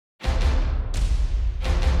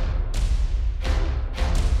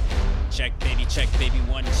check, baby,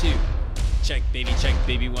 1, 2. Check,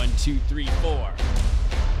 baby, 1, 2, 3, 4.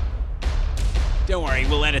 Don't worry,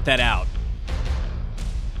 we'll edit that out.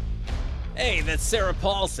 Hey, that's Sarah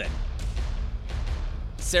Paulson.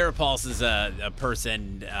 Sarah Paulson's a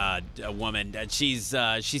person, a woman. She's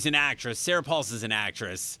an actress. Sarah Paulson's an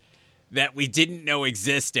actress that we didn't know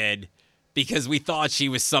existed because we thought she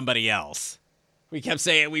was somebody else. We kept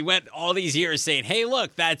saying, we went all these years saying, hey,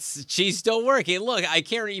 look, she's still working. Look, I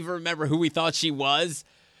can't even remember who we thought she was,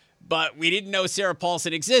 but we didn't know Sarah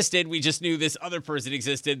Paulson existed. We just knew this other person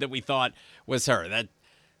existed that we thought was her. That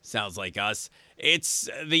sounds like us. It's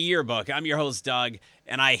The Yearbook. I'm your host, Doug,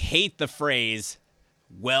 and I hate the phrase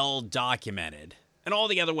well documented. And all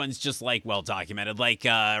the other ones just like well documented, like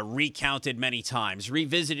recounted many times,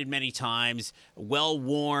 revisited many times, well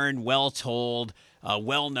worn, well told,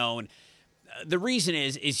 well known. The reason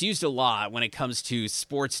is used a lot when it comes to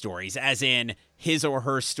sports stories, as in his or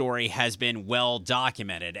her story has been well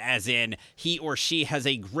documented, as in he or she has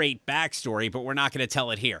a great backstory, but we're not going to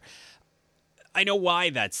tell it here. I know why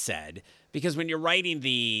that's said, because when you're writing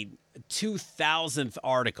the 2000th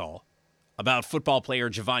article about football player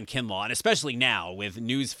Javon Kinlaw, and especially now with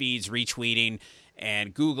news feeds, retweeting,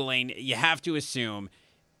 and Googling, you have to assume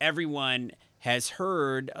everyone has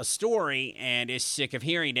heard a story and is sick of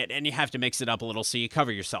hearing it, and you have to mix it up a little so you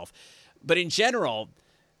cover yourself. But in general,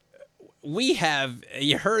 you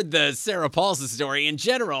heard the Sarah Paulson story. In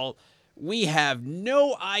general, we have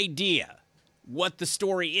no idea what the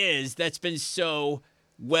story is that's been so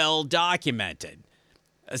well documented.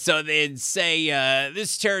 So they'd say,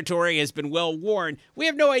 this territory has been well worn. We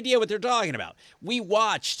have no idea what they're talking about. We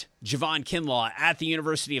watched Javon Kinlaw at the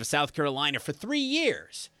University of South Carolina for 3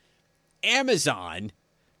 years. Amazon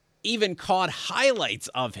even caught highlights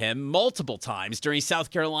of him multiple times during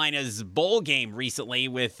South Carolina's bowl game recently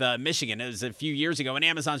with Michigan. It was a few years ago in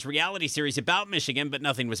Amazon's reality series about Michigan, but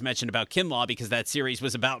nothing was mentioned about Kinlaw because that series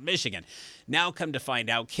was about Michigan. Now come to find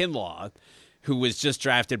out, Kinlaw, who was just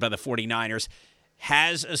drafted by the 49ers,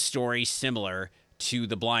 has a story similar to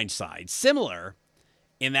The Blind Side. Similar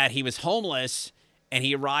in that he was homeless and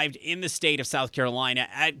he arrived in the state of South Carolina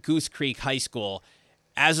at Goose Creek High School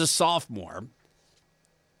as a sophomore.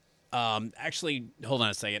 Actually, hold on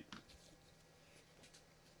a second.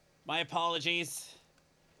 My apologies.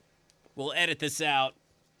 We'll edit this out.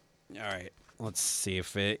 All right. Let's see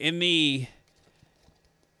if in the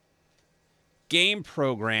game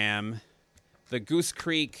program, the Goose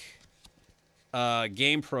Creek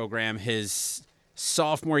game program, his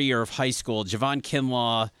sophomore year of high school, Javon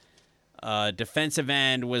Kinlaw, defensive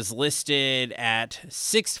end, was listed at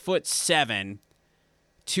 6'7",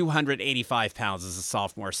 285 pounds as a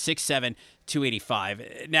sophomore. 6'7",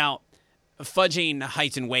 285. Now, fudging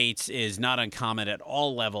heights and weights is not uncommon at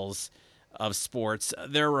all levels of sports.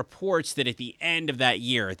 There are reports that at the end of that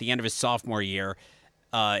year, at the end of his sophomore year,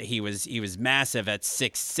 he was massive at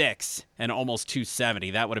 6'6" and almost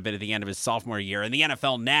 270. That would have been at the end of his sophomore year. And the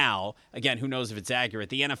NFL now, again, who knows if it's accurate,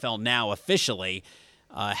 the NFL now officially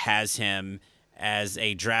has him as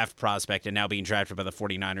a draft prospect and now being drafted by the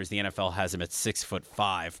 49ers. The NFL has him at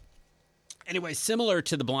 6'5". Anyway, similar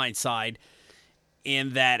to The Blind Side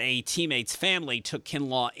in that a teammate's family took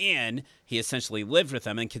Kinlaw in. He essentially lived with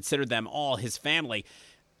them and considered them all his family.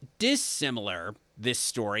 Dissimilar, this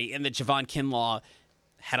story, in that Javon Kinlaw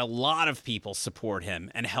had a lot of people support him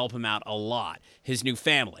and help him out a lot. His new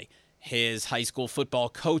family, his high school football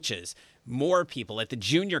coaches, more people at the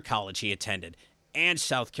junior college he attended, and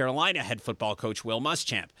South Carolina head football coach Will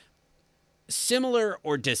Muschamp. Similar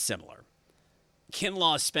or dissimilar?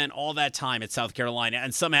 Kinlaw spent all that time at South Carolina,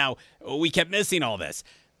 and somehow we kept missing all this.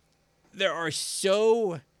 There are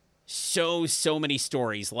so many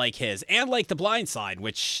stories like his, and like The Blind Side,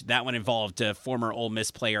 which that one involved former Ole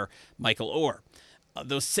Miss player Michael Orr.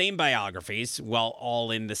 Those same biographies, while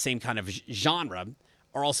all in the same kind of genre,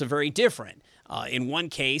 are also very different. In one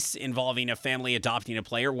case involving a family adopting a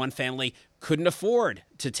player, one family couldn't afford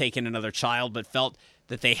to take in another child, but felt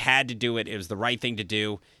that they had to do it. It was the right thing to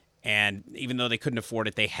do. And even though they couldn't afford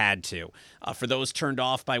it, they had to. For those turned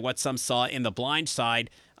off by what some saw in The Blind Side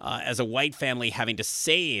as a white family having to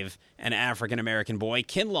save an African-American boy,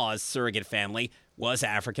 Kinlaw's surrogate family was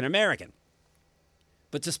African-American.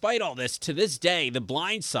 But despite all this, to this day, The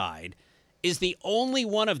Blind Side is the only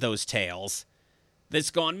one of those tales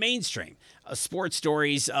that's gone mainstream. Sports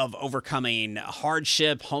stories of overcoming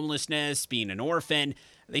hardship, homelessness, being an orphan,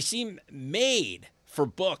 they seem made for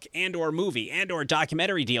book and or movie and or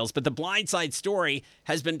documentary deals, but The Blind Side story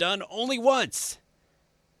has been done only once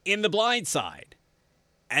in The Blind Side.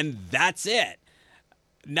 And that's it.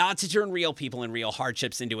 Not to turn real people and real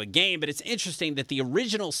hardships into a game, but it's interesting that the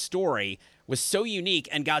original story was so unique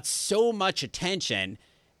and got so much attention,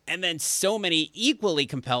 and then so many equally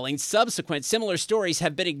compelling subsequent similar stories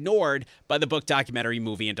have been ignored by the book, documentary,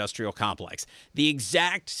 movie industrial complex. The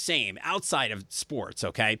exact same, outside of sports,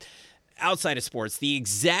 okay? Outside of sports, the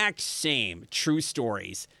exact same true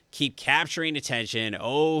stories keep capturing attention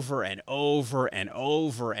over and over and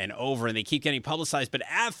over and over, and they keep getting publicized. But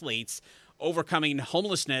athletes overcoming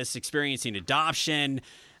homelessness, experiencing adoption,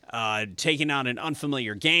 taking on an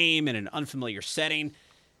unfamiliar game in an unfamiliar setting,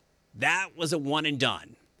 that was a one and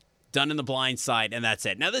done in The Blind Side, and that's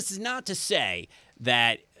it. Now, this is not to say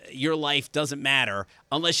that your life doesn't matter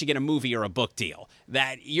unless you get a movie or a book deal,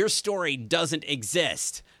 that your story doesn't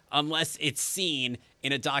exist unless it's seen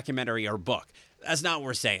in a documentary or book. That's not what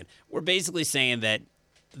we're saying. We're basically saying that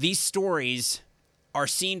these stories are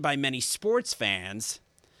seen by many sports fans,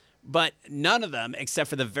 but none of them, except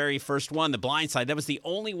for the very first one, The Blind Side, that was the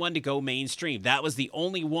only one to go mainstream. That was the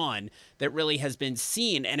only one that really has been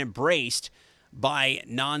seen and embraced by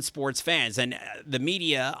non-sports fans. And the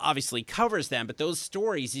media obviously covers them, but those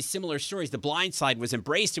stories, these similar stories, The Blind Side was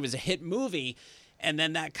embraced. It was a hit movie, and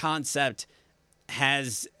then that concept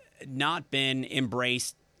has not been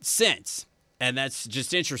embraced since. And that's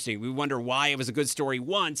just interesting. We wonder why it was a good story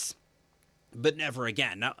once, but never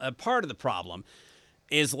again. Now, a part of the problem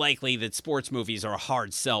is likely that sports movies are a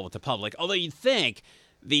hard sell with the public, although you'd think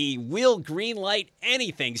the will greenlight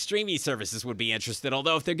anything streaming services would be interested,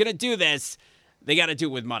 although if they're going to do this, they got to do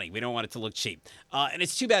it with money. We don't want it to look cheap. And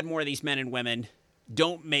it's too bad more of these men and women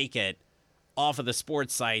don't make it off of the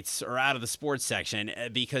sports sites or out of the sports section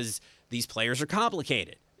because these players are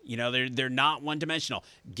complicated. You know, they're not one-dimensional.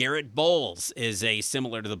 Garrett Bowles is a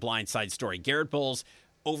similar to The Blind Side story. Garrett Bowles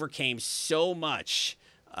overcame so much.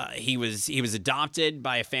 He was adopted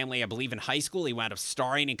by a family, I believe, in high school. He wound up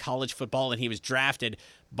starring in college football, and he was drafted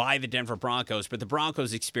by the Denver Broncos. But the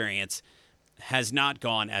Broncos' experience has not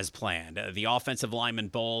gone as planned. The offensive lineman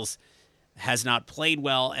Bowles has not played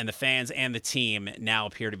well, and the fans and the team now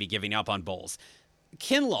appear to be giving up on Bowles.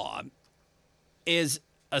 Kinlaw is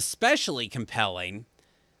especially compelling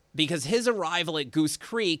because his arrival at Goose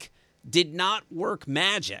Creek did not work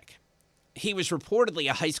magic. He was reportedly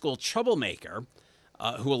a high school troublemaker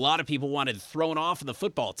who a lot of people wanted thrown off of the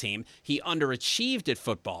football team. He underachieved at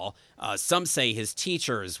football. Some say his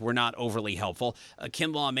teachers were not overly helpful.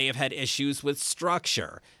 Kinlaw may have had issues with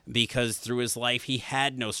structure because through his life he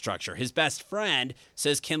had no structure. His best friend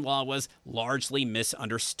says Kinlaw was largely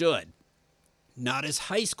misunderstood. Not his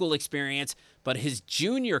high school experience, but his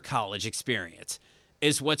junior college experience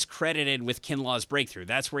is what's credited with Kinlaw's breakthrough.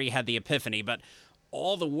 That's where he had the epiphany, but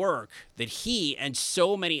all the work that he and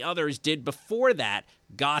so many others did before that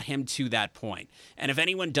got him to that point. And if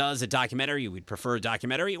anyone does a documentary, we'd prefer a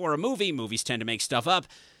documentary or a movie. Movies tend to make stuff up.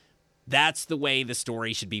 That's the way the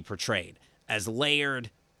story should be portrayed, as layered,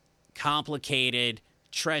 complicated,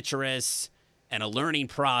 treacherous, and a learning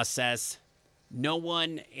process. No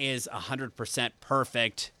one is 100%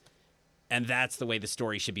 perfect, and that's the way the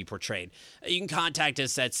story should be portrayed. You can contact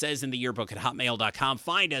us at saysintheyearbook@hotmail.com.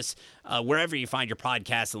 Find us wherever you find your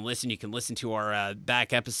podcasts and listen. You can listen to our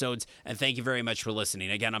back episodes. And thank you very much for listening.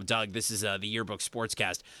 Again, I'm Doug. This is the Yearbook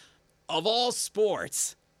Sportscast. Of all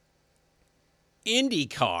sports,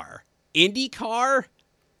 IndyCar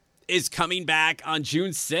is coming back on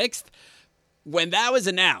June 6th. When that was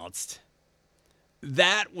announced,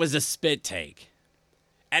 that was a spit take.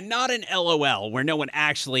 And not an LOL where no one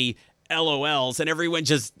actually LOLs and everyone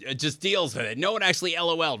just deals with it. No one actually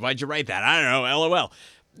LOL'd. Why'd you write that? I don't know, LOL.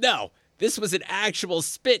 No, this was an actual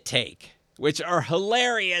spit take, which are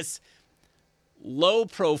hilarious,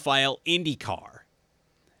 low-profile IndyCar.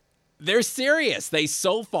 They're serious. They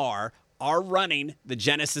so far are running the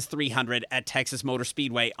Genesis 300 at Texas Motor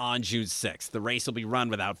Speedway on June 6th. The race will be run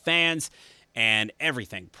without fans and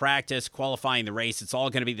everything. Practice, qualifying, the race, it's all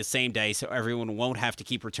going to be the same day, so everyone won't have to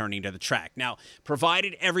keep returning to the track. Now,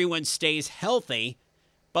 provided everyone stays healthy,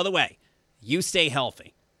 by the way, you stay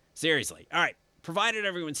healthy. Seriously. All right. Provided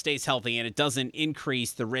everyone stays healthy and it doesn't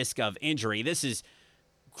increase the risk of injury, this is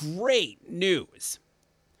great news.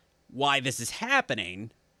 Why this is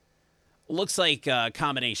happening looks like a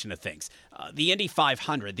combination of things. The Indy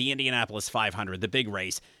 500, the Indianapolis 500, the big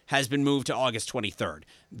race, has been moved to August 23rd.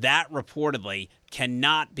 That reportedly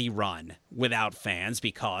cannot be run without fans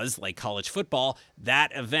because, like college football,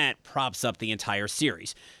 that event props up the entire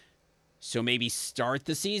series. So maybe start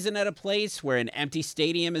the season at a place where an empty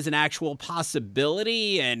stadium is an actual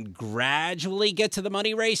possibility and gradually get to the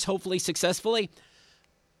money race, hopefully successfully.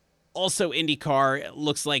 Also, IndyCar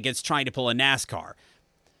looks like it's trying to pull a NASCAR.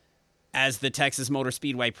 As the Texas Motor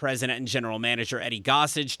Speedway president and general manager Eddie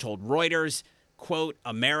Gossage told Reuters, quote,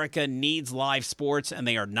 America needs live sports, and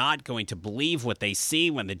they are not going to believe what they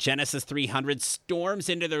see when the Genesis 300 storms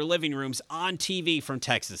into their living rooms on TV from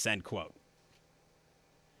Texas, end quote.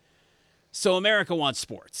 So America wants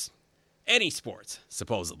sports. Any sports,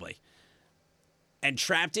 supposedly. And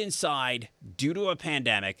trapped inside, due to a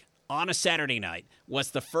pandemic, on a Saturday night,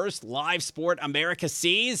 what's the first live sport America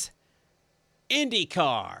sees?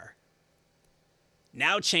 IndyCar.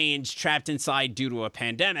 Now changed trapped inside due to a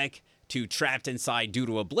pandemic to trapped inside due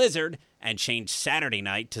to a blizzard, and changed Saturday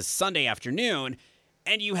night to Sunday afternoon,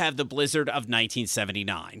 and you have the blizzard of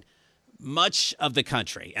 1979. Much of the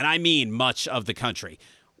country, and I mean much of the country,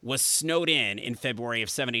 was snowed in February of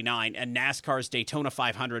 79, and NASCAR's Daytona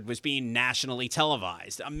 500 was being nationally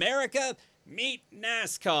televised. America, meet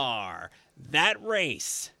NASCAR. That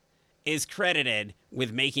race is credited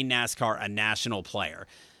with making NASCAR a national player.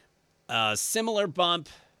 A similar bump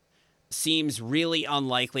seems really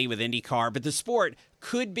unlikely with IndyCar, but the sport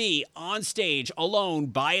could be on stage alone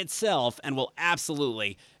by itself and will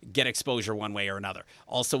absolutely get exposure one way or another.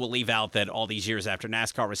 Also, we'll leave out that all these years after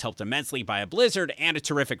NASCAR was helped immensely by a blizzard and a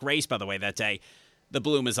terrific race, by the way, that day, the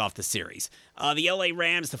bloom is off the series. The LA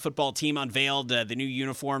Rams, the football team, unveiled the new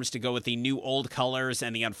uniforms to go with the new old colors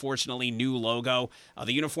and the unfortunately new logo.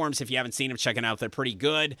 The uniforms, if you haven't seen them, check them out. They're pretty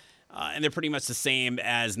good. And they're pretty much the same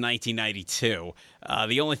as 1992.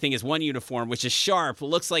 The only thing is one uniform, which is sharp,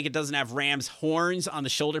 looks like it doesn't have Rams horns on the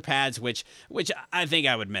shoulder pads, which I think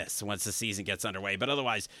I would miss once the season gets underway. But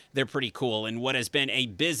otherwise, they're pretty cool in what has been a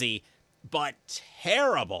busy but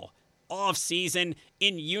terrible off-season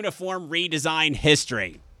in uniform redesign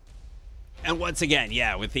history. And once again,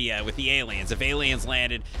 yeah, with the aliens. If aliens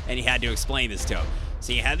landed and you had to explain this to them.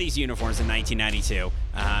 So you had these uniforms in 1992,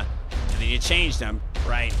 and then you changed them,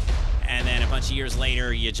 right? And then a bunch of years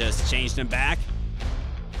later, you just changed them back.